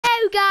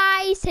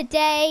guys,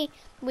 today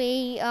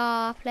we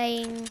are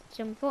playing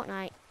some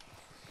Fortnite,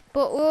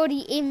 but we're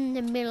already in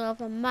the middle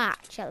of a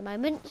match at the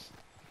moment.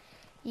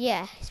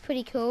 Yeah, it's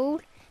pretty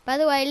cool. By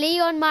the way,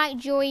 Leon might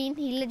join.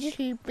 He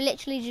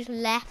literally just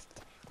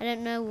left. I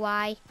don't know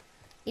why.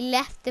 He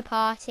left the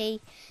party,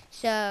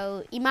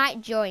 so he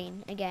might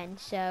join again.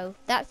 So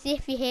that's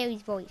if you hear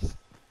his voice.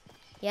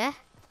 Yeah?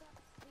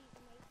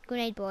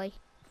 Grenade boy.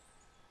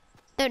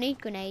 Don't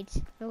need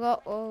grenades. I've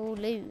got all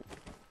loot.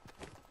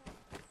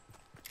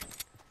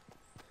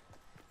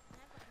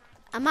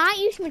 I might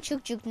use my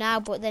chug jug now,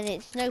 but then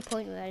it's no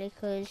point really,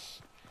 because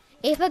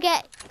if I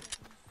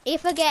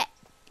get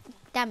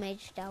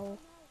damaged, I'll.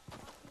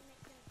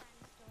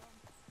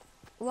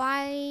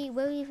 Why?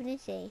 Where even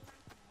is he?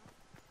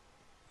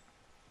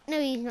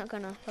 No, he's not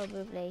gonna.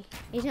 Probably,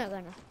 he's not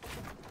gonna.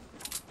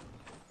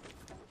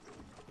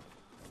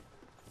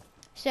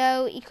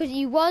 So, because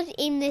he was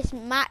in this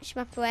match,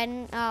 my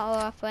friend or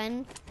our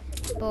friend,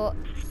 but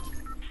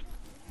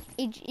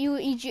he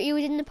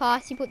was in the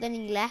party, but then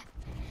he left.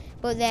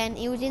 But then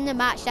he was in the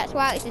match. That's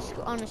why it's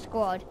on a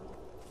squad.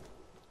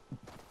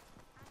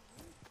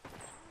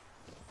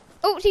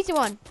 Oh, see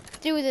someone.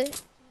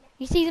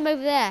 You see them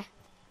over there.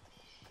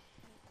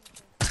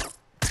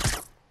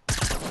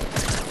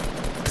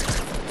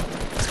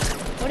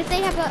 What if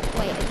they have a?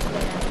 Wait, I just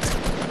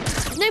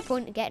realized. There's no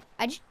point to get.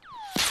 I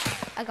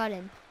got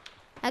him.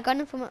 I got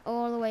him from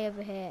all the way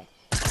over here.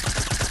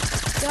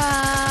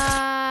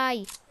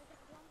 Die!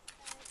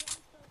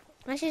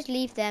 Let's just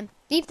leave them.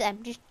 Leave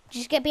them.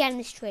 Just get behind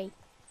this tree.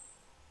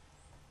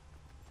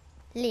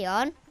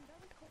 Leon,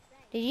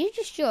 did you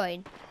just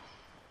join?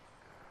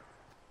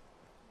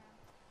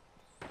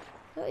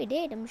 Oh, he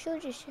did. I'm sure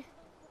just.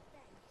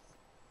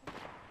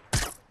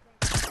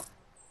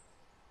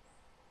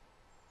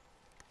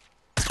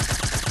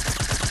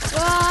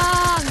 Whoa!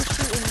 I'm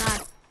shooting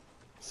mad.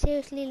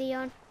 Seriously,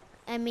 Leon?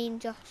 I mean,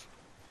 Josh.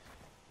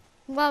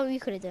 Well, you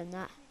could have done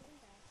that.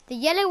 The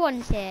yellow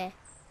one's here.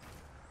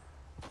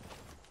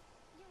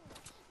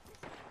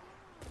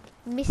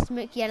 Miss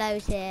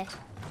McYellow's here.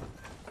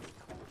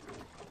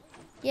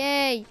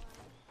 Yay!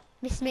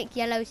 Miss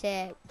McYellow's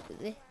here.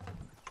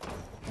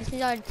 This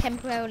is our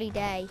temporary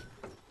day.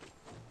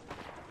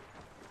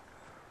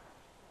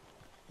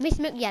 Miss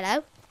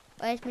McYellow?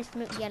 Where's Miss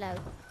McYellow?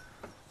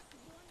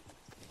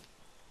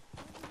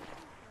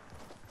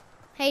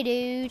 Hey,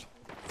 dude.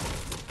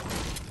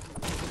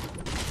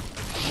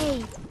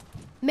 Hey,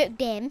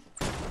 McDim.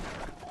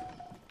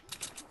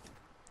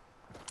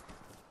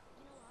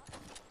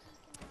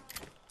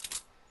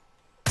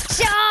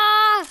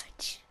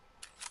 Charge!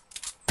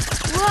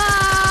 Whoa!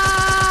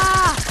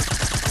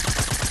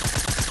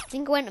 I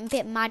think I went a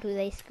bit mad with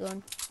this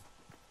gun.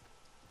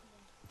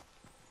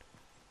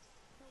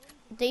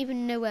 I don't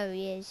even know where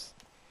he is.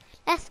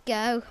 Let's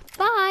go.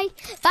 Bye.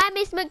 Bye,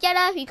 Miss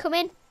McYellow. You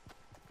coming?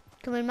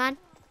 Come in, man.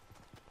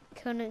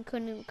 Come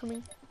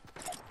in.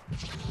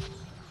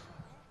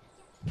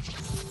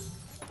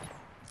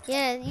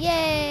 Yeah,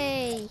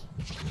 yay!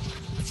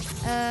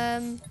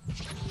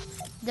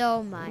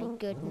 Oh my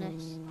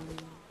goodness.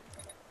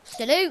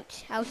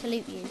 Salute! I'll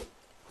salute you.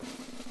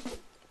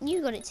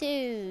 You got it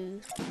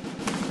too.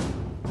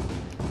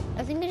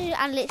 I think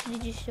I literally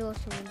just saw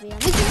someone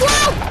behind me.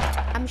 Whoa!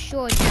 I'm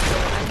sure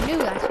I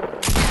knew I saw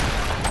it.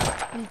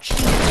 You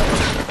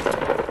cheater.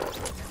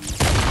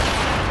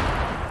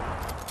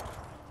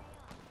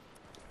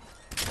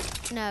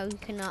 No, you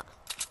cannot.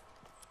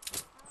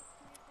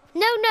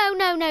 No.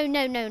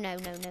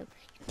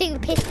 Take the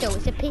pistol.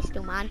 It's a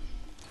pistol, man.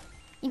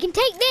 You can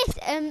take this,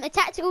 a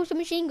tactical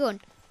submachine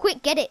gun.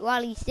 Quick, get it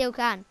while you still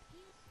can.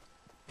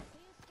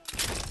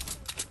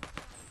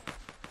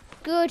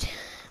 Good.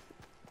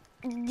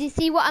 Do you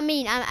see what I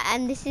mean?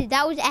 And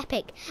that was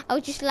epic. I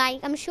was just like,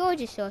 I'm sure I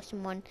just saw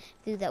someone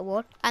through that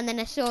wall, and then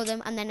I saw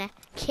them, and then I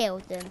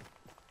killed them.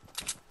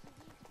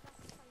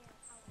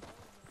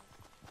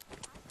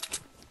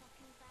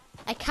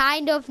 I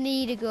kind of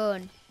need a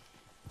gun.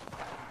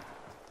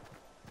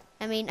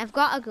 I mean, I've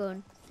got a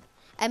gun.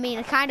 I mean,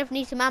 I kind of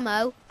need some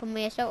ammo from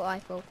my assault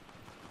rifle.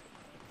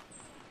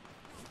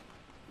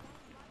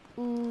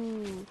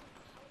 Ooh.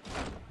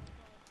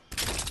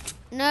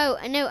 No,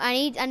 I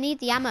need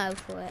the ammo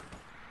for it.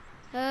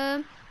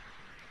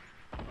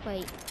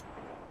 Wait.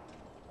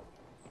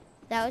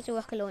 That was a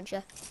rocket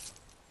launcher.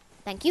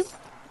 Thank you.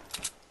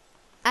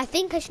 I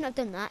think I should not have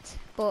done that,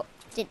 but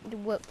it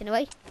didn't work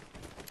anyway.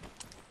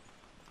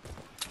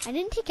 I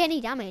didn't take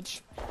any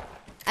damage.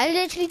 I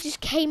literally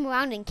just came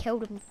around and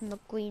killed him from a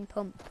green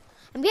pump.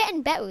 I'm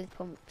getting better with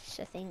pumps,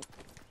 I think.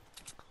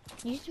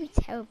 I used to be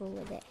terrible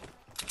with it.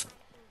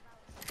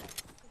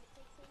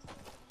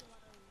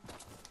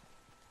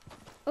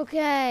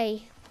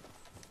 Okay.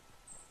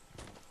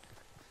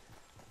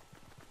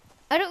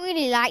 I don't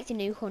really like the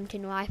new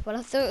hunting rifle.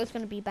 I thought it was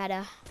going to be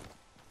better.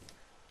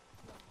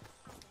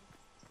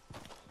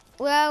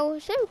 Well,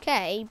 it's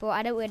okay, but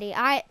I don't really...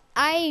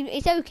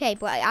 It's okay,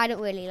 but I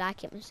don't really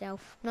like it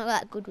myself. I'm not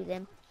that good with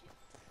him.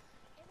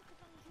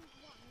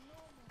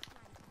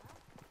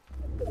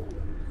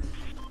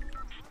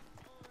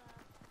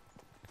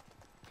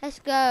 Let's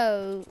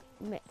go,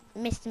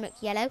 Mr.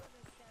 McYellow.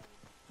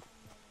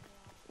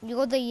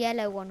 You're the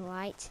yellow one,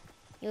 right?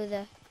 You're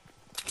the...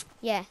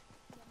 Yeah.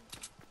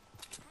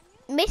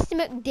 Mr.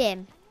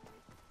 McDim.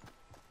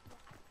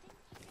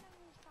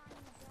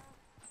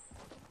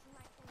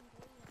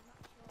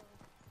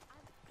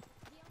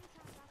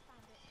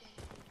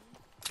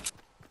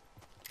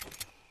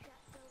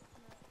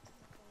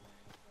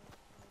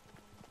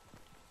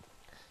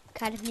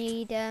 Kind of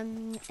need a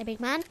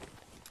big man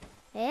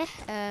here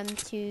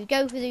to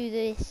go through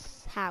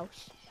this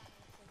house.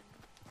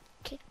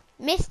 Okay.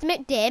 Mr.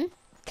 McDim,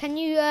 can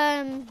you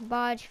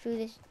barge through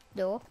this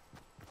door?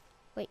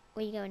 Wait,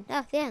 where are you going?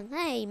 Oh, yeah.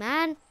 Hey,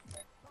 man.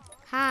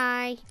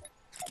 Hi.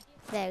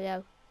 There we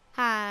go.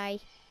 Hi.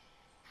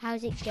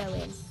 How's it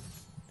going?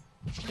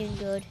 Doing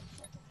good.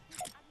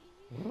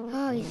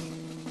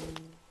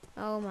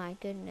 Oh my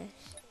goodness.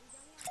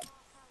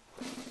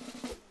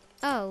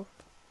 Oh.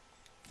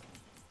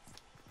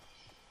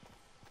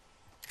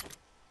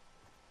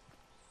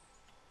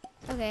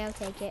 Okay, I'll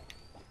take it.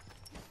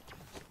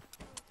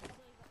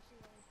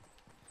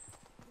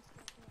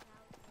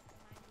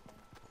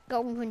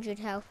 Got 100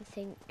 health, I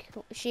think.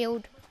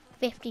 Shield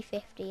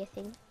 50-50, I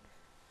think.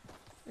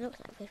 It looks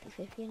like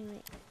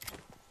 50-50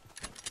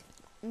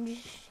 anyway.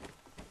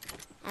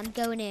 I'm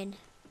going in.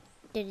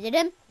 Did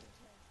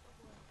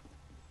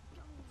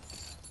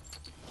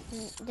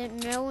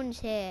no one's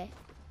here.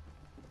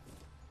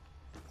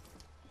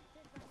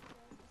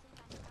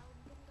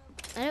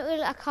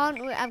 I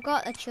can't. I've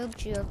got a chug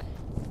jug.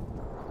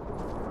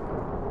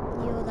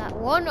 You're that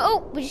one.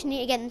 Oh, we just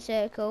need to get in the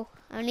circle.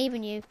 I'm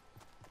leaving you.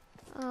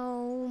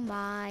 Oh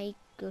my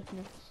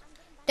goodness.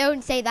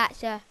 Don't say that,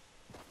 sir.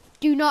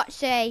 Do not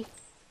say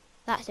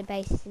that's a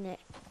base, isn't it?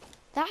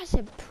 That's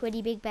a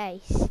pretty big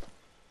base.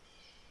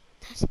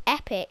 That's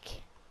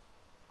epic.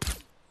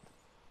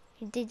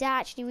 Did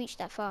that actually reach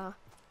that far?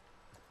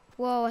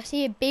 Whoa, I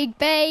see a big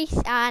base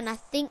and I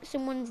think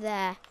someone's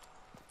there.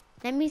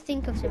 Let me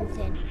think of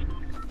something.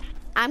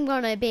 I'm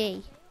gonna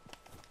be.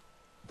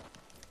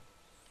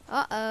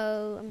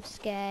 Uh-oh, I'm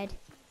scared.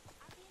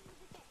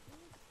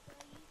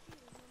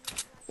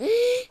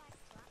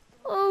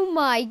 Oh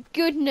my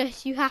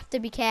goodness, you have to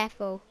be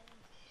careful.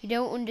 You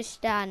don't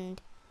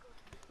understand.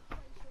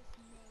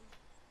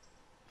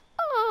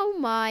 Oh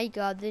my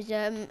god, there's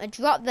a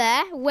drop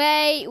there.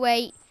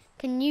 Wait.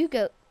 Can you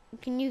get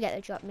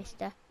the drop,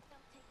 mister?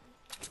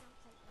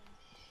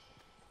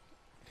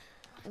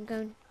 I'm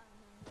going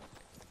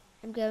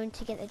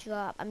to get the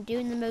drop. I'm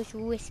doing the most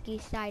risky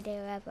side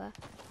air ever.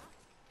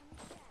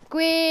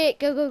 Quick!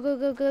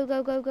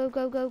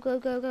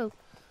 Go.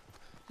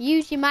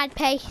 Use your mad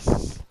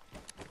pace.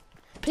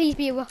 Please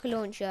be a rocket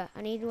launcher.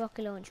 I need a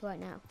rocket launcher right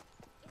now.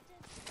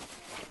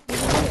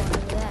 There's another one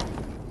over there.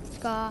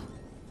 Scar.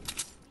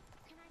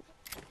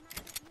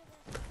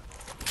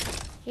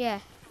 Yeah.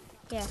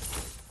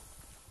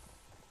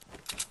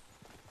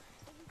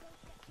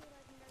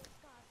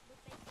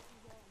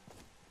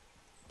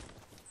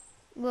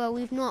 Well,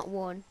 we've not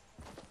won.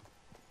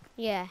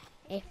 Yeah,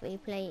 if we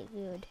play it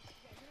good.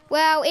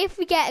 Well, if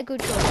we get a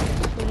good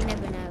one, well, you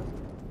never know.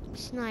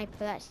 Sniper,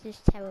 that's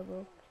just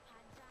terrible.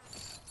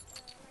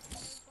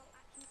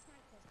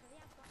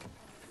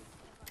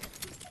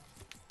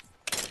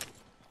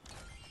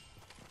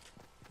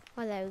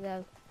 Oh, there we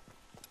go.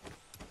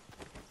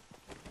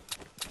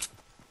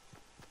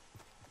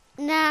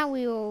 Now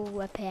we all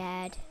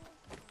repaired.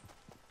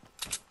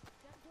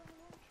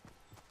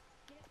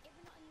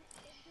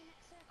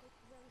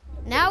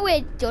 Now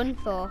we're done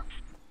for.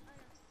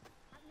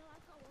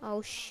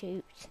 Oh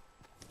shoot.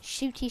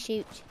 Shoot.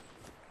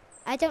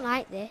 I don't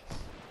like this.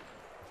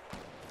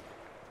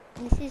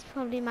 This is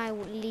probably my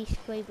least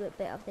favourite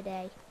bit of the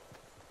day.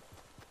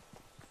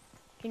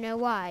 Do you know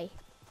why?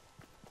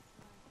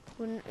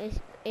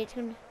 It's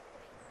gonna...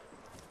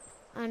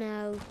 I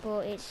know,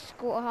 but it's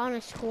on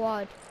a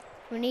squad.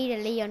 We need a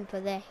Leon for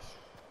this.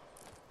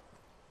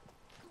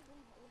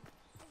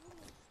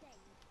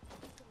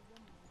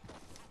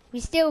 We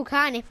still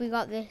can if we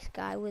got this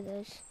guy with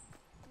us.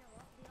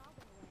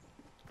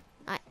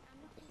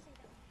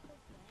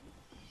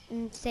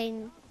 I'm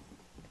saying,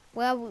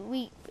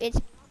 well,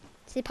 it's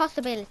a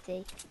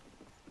possibility.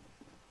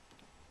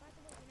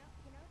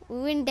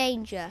 We're in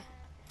danger.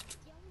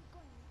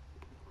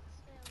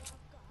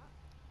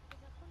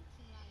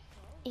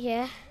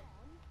 Yeah.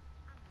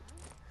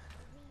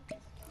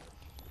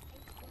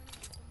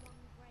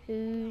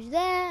 Who's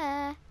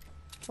there?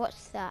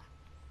 What's that?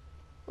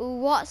 Ooh,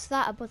 what's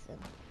that above them?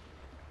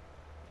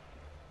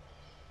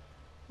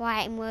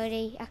 Right, I'm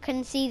ready. I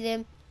can see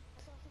them.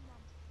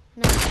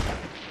 No.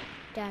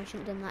 Damn, I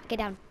shouldn't have done that. Get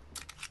down.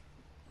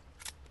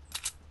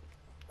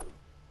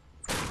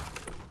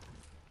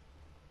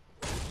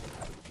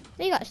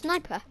 There you got a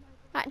sniper.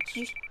 That's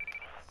just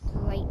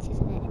great,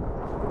 isn't it?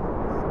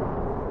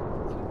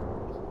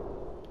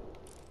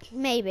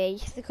 Maybe.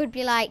 There could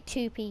be like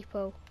 2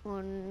 people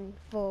on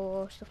 4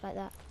 or stuff like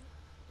that.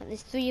 Like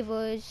there's 3 of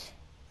us.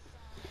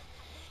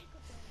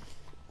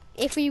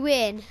 If we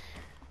win,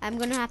 I'm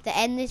gonna have to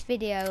end this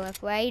video, I'm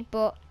afraid,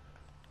 but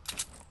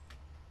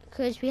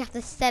because we have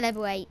to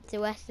celebrate the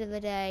rest of the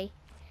day.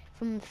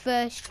 From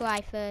first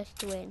try, first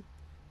to win.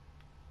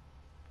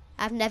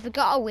 I've never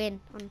got a win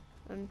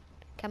on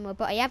camera,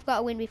 but I have got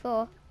a win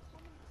before.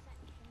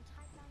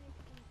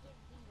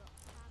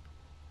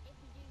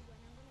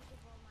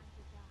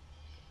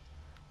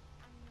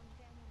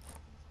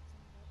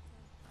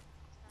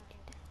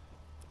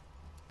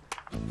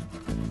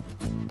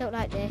 Don't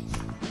like this.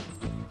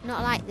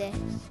 Not like this.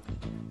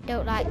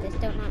 Don't like this.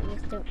 Don't like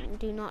this.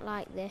 Do not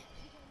like this.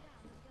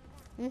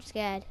 I'm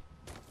scared.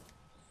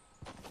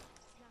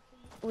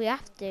 We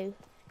have to.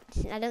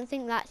 I don't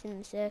think that's in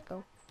the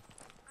circle.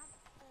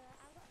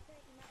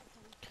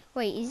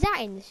 Wait, is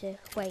that in the circle?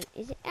 Wait,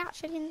 is it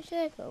actually in the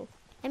circle?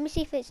 Let me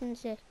see if it's in the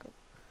circle.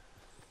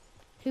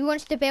 Who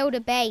wants to build a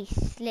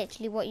base?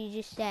 Literally what you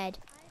just said.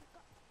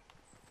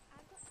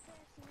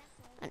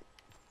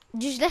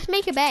 Just let's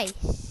make a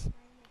base.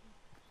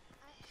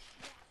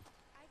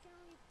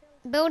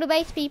 Build a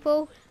base,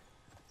 people.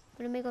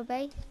 Wanna make a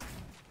base?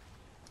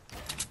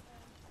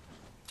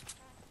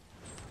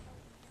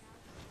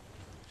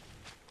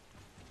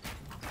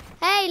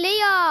 Hey,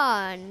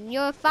 Leon!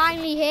 You're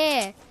finally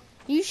here.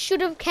 You should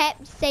have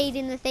kept stayed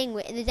in the thing.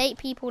 There's 8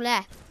 people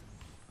left.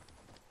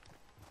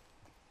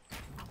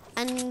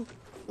 And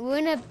we're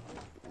in a...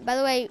 By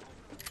the way,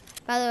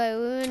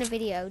 we're in a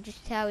video,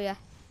 just to tell you.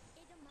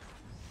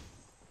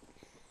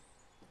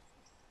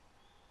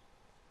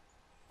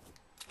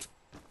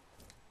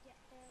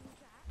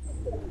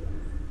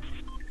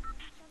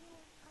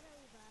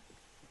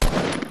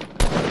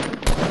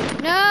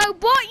 No,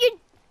 what you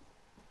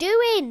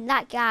doing,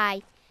 that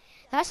guy?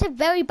 That's a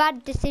very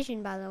bad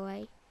decision, by the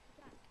way.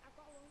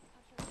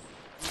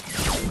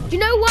 Do you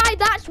know why?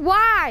 That's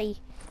why.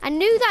 I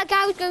knew that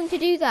guy was going to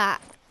do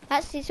that.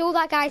 It's all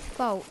that guy's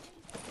fault.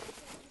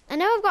 I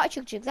know I've got a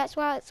chug-chug. That's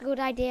why it's a good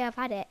idea I've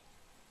had it.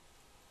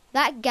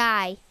 That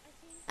guy.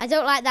 I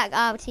don't like that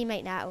our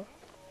teammate now.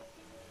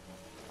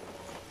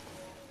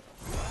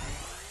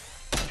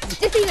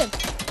 Defeat him.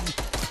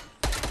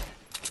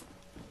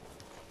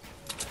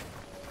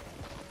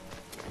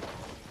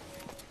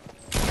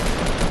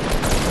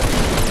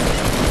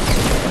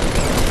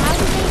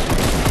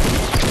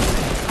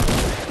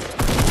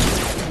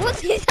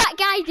 What is that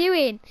guy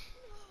doing?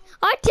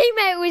 Our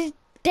teammate was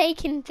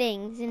taking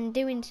things and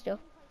doing stuff.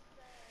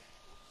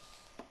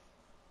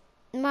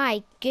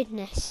 My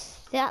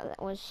goodness, that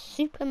was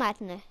super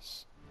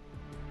madness.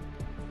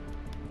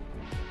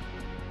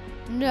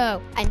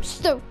 No, I'm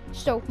so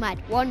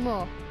mad. One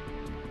more.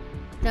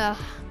 No,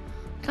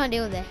 can't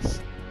deal with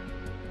this.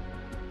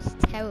 It's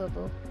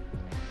terrible.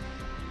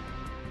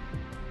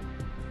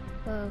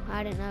 Oh,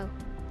 I don't know.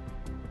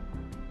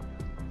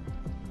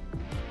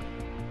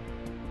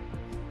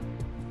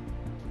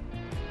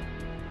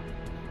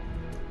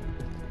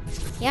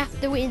 You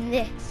have to win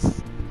this.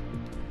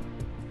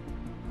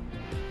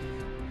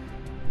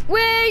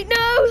 Wait,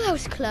 no, that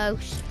was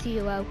close.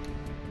 0.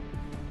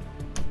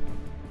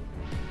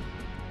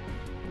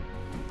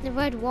 The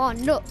red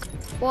one. Look,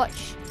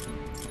 watch.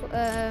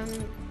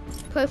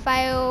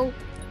 Profile.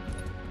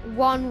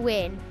 1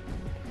 win.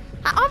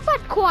 I've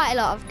had quite a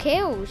lot of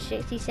kills.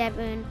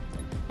 67.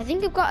 I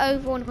think I've got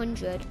over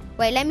 100.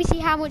 Wait, let me see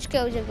how much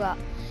kills I've got.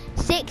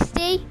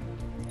 60,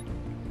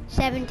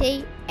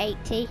 70,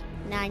 80.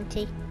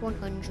 90,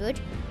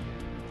 100.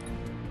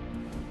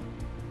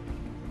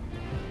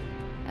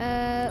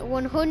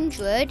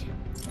 100.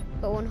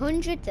 Got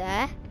 100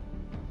 there.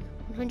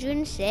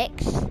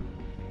 106.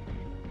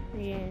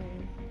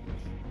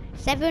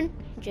 107.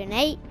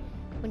 108.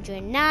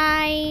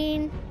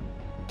 109.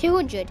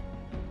 200.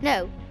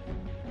 No.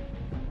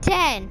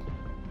 10.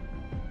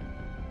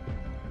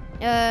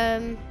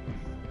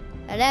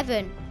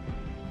 11.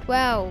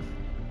 12.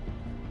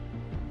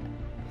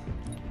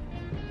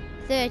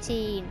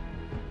 13.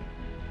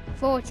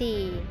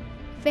 14,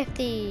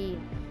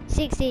 15,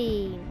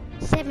 16,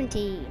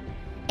 17,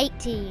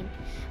 18.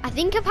 I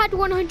think I've had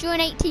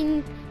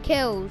 118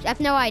 kills. I've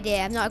no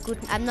idea. I'm not good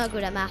at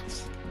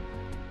maths.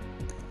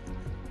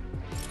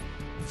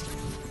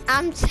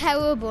 I'm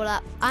terrible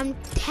at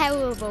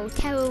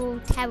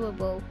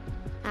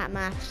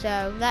maths.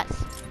 So that's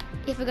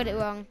if I got it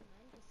wrong.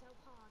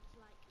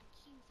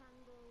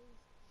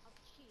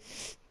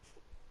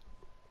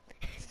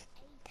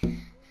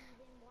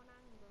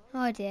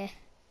 Oh dear.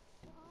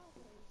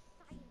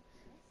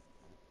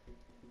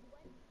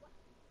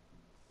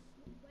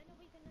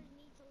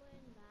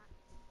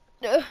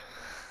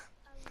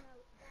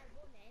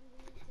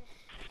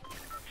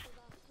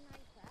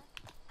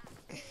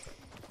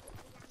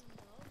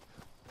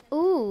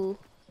 Ooh.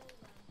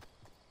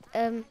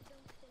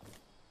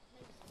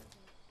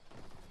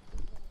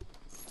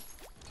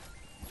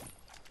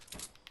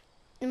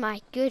 My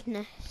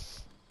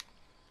goodness.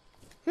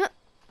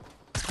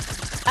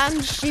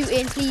 I'm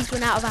shooting. Please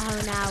run out of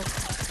ammo now.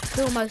 It's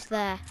almost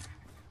there.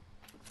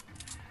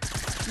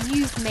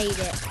 You've made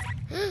it.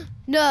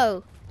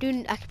 No.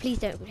 Please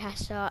don't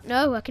start.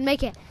 No, I can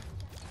make it.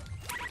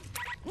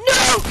 No!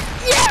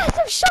 Yes,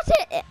 I've shot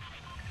it!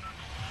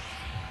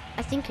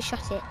 I think I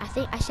shot it. I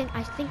think I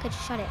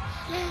just shot it.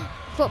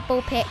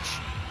 Football pitch.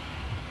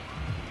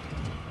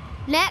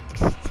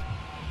 Next,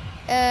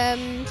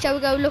 shall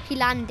we go Lucky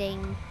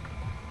Landing?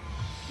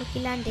 Lucky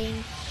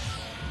Landing.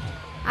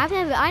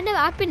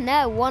 I've been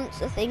there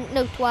once, I think.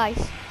 No,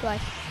 twice.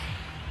 I've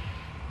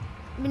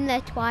been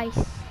there twice.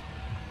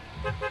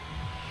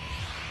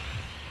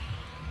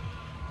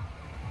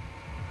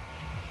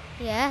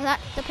 Yeah,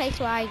 that's the place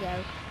where I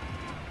go.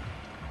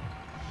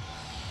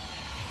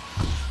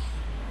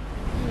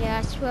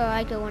 Yeah, that's where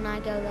I go when I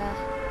go there.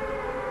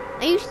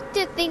 I used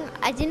to think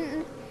I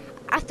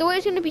thought it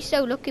was going to be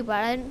so lucky, but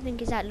I don't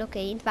think it's that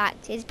lucky. In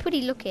fact, it's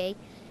pretty lucky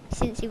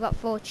since you got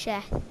 4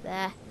 chests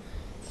there.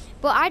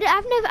 But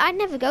I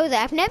never go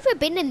there. I've never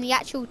been in the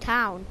actual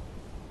town.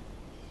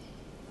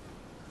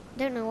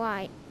 Don't know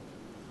why.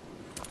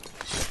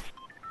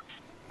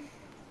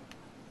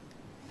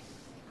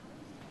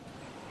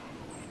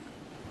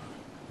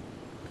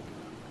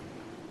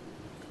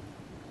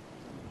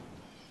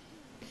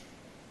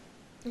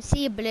 I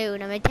see a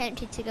balloon. I'm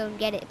tempted to go and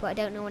get it, but I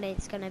don't know what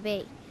it's going to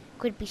be.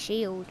 Could be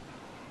shield.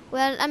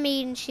 Well, I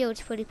mean,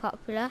 shield's pretty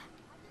popular.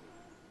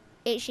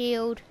 It's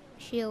shield.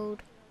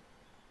 Shield.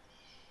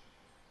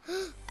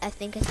 I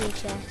think I see a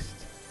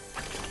chest.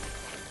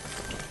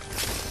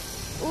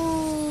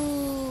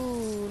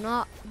 Ooh,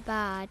 not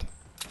bad.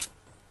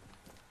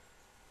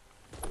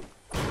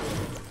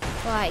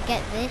 Right,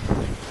 get this.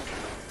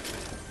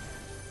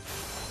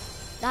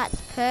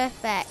 That's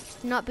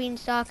perfect. Not being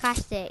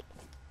sarcastic.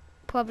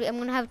 Probably, I'm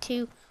gonna have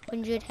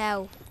 200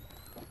 health.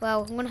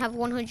 Well, I'm gonna have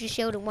 100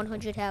 shield and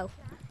 100 health.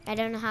 I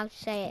don't know how to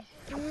say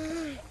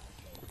it.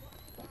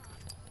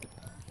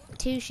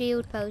 2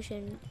 shield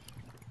potions.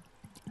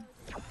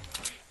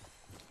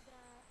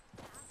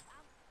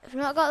 I've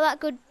not got that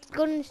good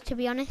guns, to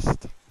be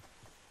honest.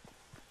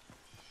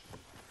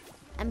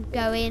 I'm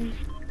going.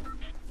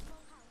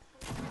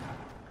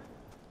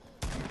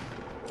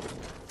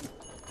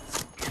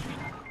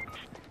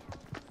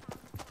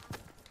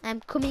 I'm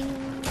coming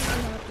to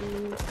help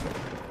you,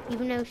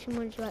 even though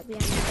someone's right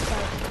behind me.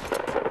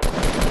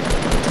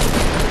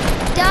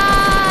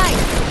 Die!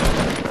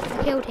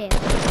 I killed him.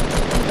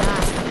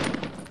 Die.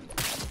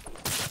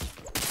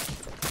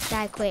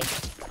 Die quick.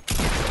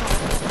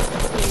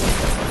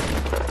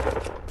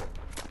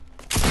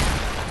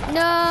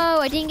 No,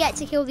 I didn't get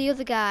to kill the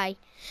other guy.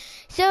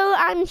 So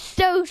I'm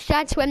so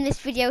sad to end this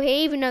video here,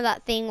 even though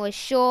that thing was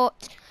short.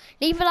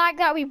 Leave a like,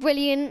 that would be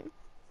brilliant.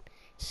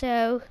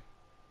 So,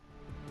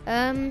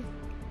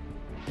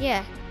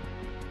 yeah.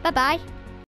 Bye-bye.